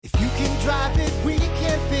drive it, we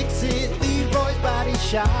can fix it. Leroy's Body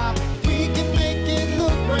Shop. We can make it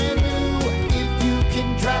look brand new. If you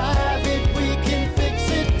can drive it, we can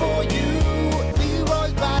fix it for you.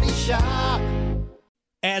 Leroy's Body Shop.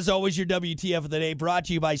 As always, your WTF of the day brought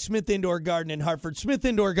to you by Smith Indoor Garden in Hartford. Smith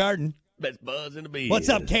Indoor Garden. Best buzz in the bee. What's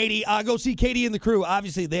up, Katie? Go see Katie and the crew.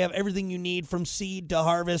 Obviously, they have everything you need from seed to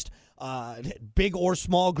harvest. Big or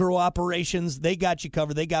small grow operations. They got you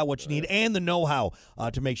covered. They got what you need and the know-how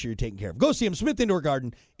to make sure you're taken care of. Go see them, Smith Indoor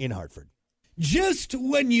Garden in Hartford. Just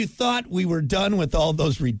when you thought we were done with all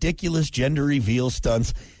those ridiculous gender reveal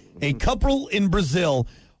stunts, a couple in Brazil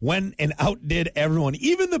went and outdid everyone,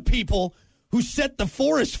 even the people who set the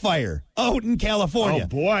forest fire out in California. Oh,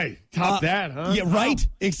 boy. Top that, huh? Yeah, right?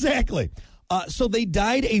 Exactly. So they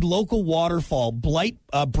dyed a local waterfall bright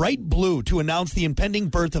blue to announce the impending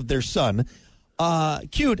birth of their son.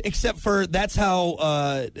 Cute, except for that's how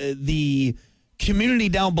the community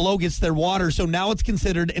down below gets their water. So now it's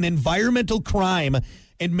considered an environmental crime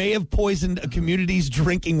and may have poisoned a community's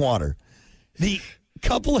drinking water. The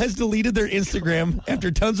couple has deleted their Instagram after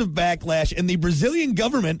tons of backlash, and the Brazilian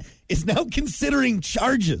government is now considering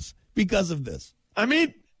charges because of this. I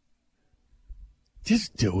mean,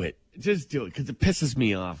 just do it. Just do it, because it pisses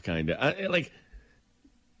me off, kind of. I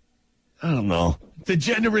don't know. The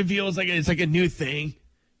gender reveal is it's like a new thing.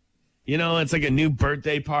 You know, it's like a new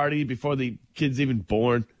birthday party before the kid's even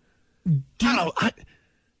born. I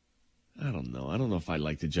don't know. I don't know if I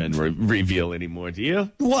like the gender reveal anymore. Do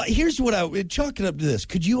you? Well, here's what I would chalk it up to this.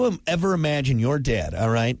 Could you ever imagine your dad, all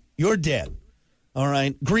right? Your dad, all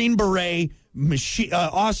right? Green Beret,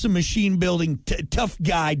 awesome machine building, tough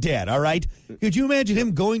guy dad, all right? Could you imagine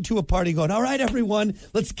him going to a party going, all right, everyone,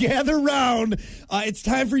 let's gather around. It's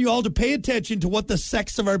time for you all to pay attention to what the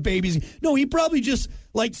sex of our babies. No, he probably just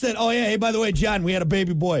said, oh, yeah, hey, by the way, John, we had a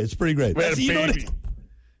baby boy. It's pretty great. We had a baby.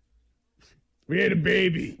 We had a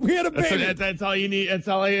baby. We had a baby. That's all you need. That's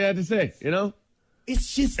all I had to say, you know?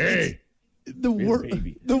 It's just the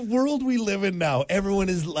world we live in now. Everyone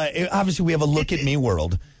is obviously we have a look at me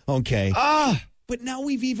world, okay? But now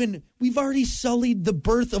we've already sullied the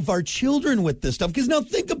birth of our children with this stuff. Because now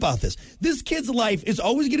think about this. This kid's life is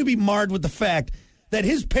always going to be marred with the fact that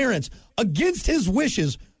his parents, against his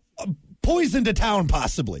wishes, poisoned a town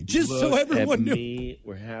possibly. Just so everyone knew.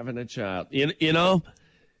 We're having a child. You know?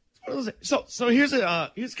 So here's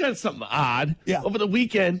kind of something odd. Yeah. Over the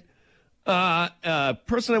weekend,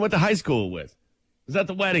 person I went to high school with was at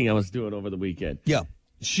the wedding I was doing over the weekend. Yeah.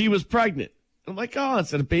 She was pregnant. I'm like, oh,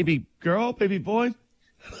 is it a baby girl, baby boy?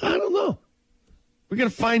 I don't know. We're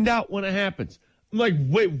gonna find out when it happens. I'm like,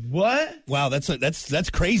 wait, what? Wow, that's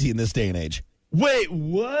crazy in this day and age. Wait,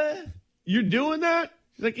 what? You're doing that?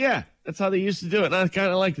 She's like, yeah, that's how they used to do it. And I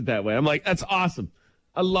kind of liked it that way. I'm like, that's awesome.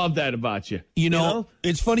 I love that about you. You know,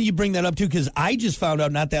 it's funny you bring that up, too, because I just found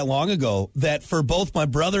out not that long ago that for both my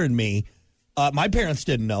brother and me, my parents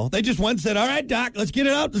didn't know. They just went and said, all right, Doc, let's get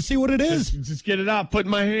it out and see what it is. Just get it out, put it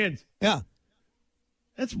in my hands. Yeah.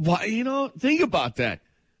 That's why, think about that.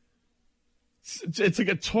 It's like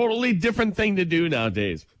a totally different thing to do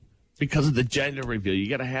nowadays because of the gender reveal. You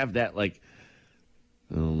got to have that,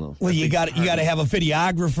 I don't know. Well, you got to have a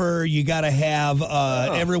videographer. You got to have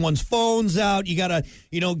everyone's phones out. You got to,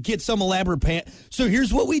 get some elaborate plan. So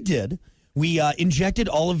here's what we did. We injected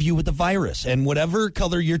all of you with the virus, and whatever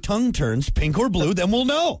color your tongue turns, pink or blue, then we'll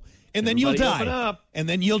know. And then you'll die. And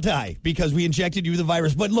then you'll die because we injected you with the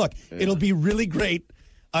virus. But look, it'll be really great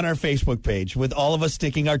on our Facebook page with all of us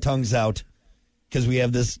sticking our tongues out because we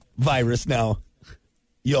have this virus now.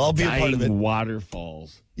 You'll all be a part of it.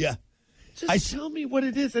 Waterfalls. Yeah. Just tell me what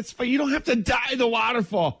it is. It's fine. You don't have to dye the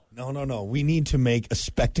waterfall. No. We need to make a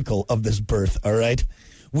spectacle of this birth, all right?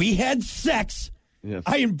 We had sex. Yes.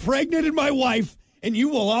 I impregnated my wife, and you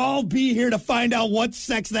will all be here to find out what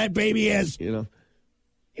sex that baby is. You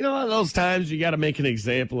know, those times you got to make an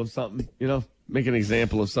example of something, make an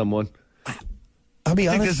example of someone. I'll be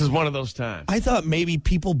honest. I think this is one of those times. I thought maybe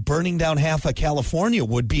people burning down half of California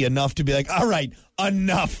would be enough to be like, all right,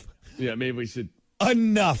 enough. Yeah, maybe we should.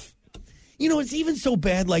 Enough. It's even so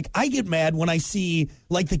bad. I get mad when I see,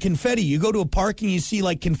 the confetti. You go to a park and you see,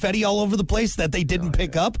 confetti all over the place that they didn't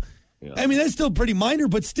pick up. Yeah. I mean, that's still pretty minor,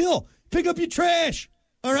 but still, pick up your trash.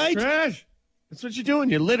 All right? Trash. That's what you're doing.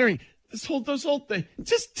 You're littering. This whole thing.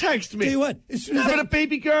 Just text me. Tell you what. Having a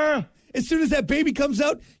baby girl. As soon as that baby comes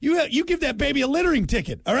out, you give that baby a littering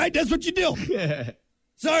ticket. All right? That's what you do. Yeah.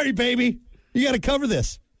 Sorry, baby. You got to cover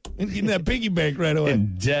this. And get in that piggy bank right away.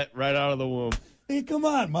 In debt right out of the womb. Hey, come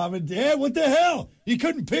on, Mom and Dad. What the hell? You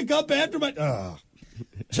couldn't pick up after my...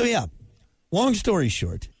 So, yeah. long story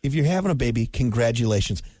short, if you're having a baby,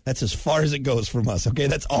 congratulations. That's as far as it goes from us, okay?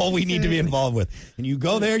 That's all we need to be involved with. And you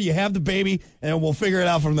go there, you have the baby, and we'll figure it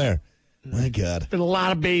out from there. My God. There's been a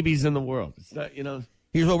lot of babies in the world. It's not,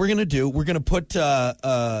 Here's what we're going to do. We're going to put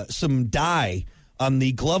some dye on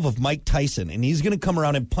the glove of Mike Tyson, and he's going to come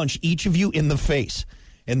around and punch each of you in the face.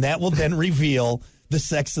 And that will then reveal the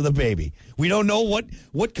sex of the baby. We don't know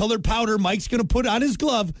what colored powder Mike's going to put on his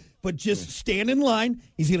glove, but just stand in line.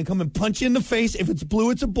 He's going to come and punch you in the face. If it's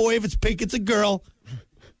blue, it's a boy. If it's pink, it's a girl.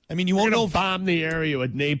 I mean, you won't know. Bomb the area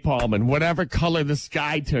with napalm and whatever color the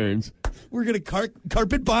sky turns. We're going to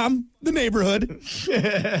carpet bomb the neighborhood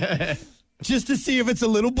just to see if it's a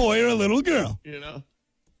little boy or a little girl. Anyway.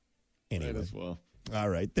 Might as well. All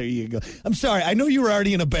right, there you go. I'm sorry. I know you were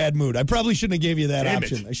already in a bad mood. I probably shouldn't have gave you that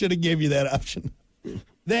option. I should have gave you that option.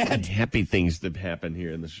 That happy things that happen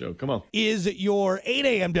here in the show. Come on. Is your 8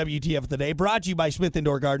 a.m. WTF of the day, brought to you by Smith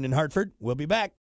Indoor Garden in Hartford. We'll be back.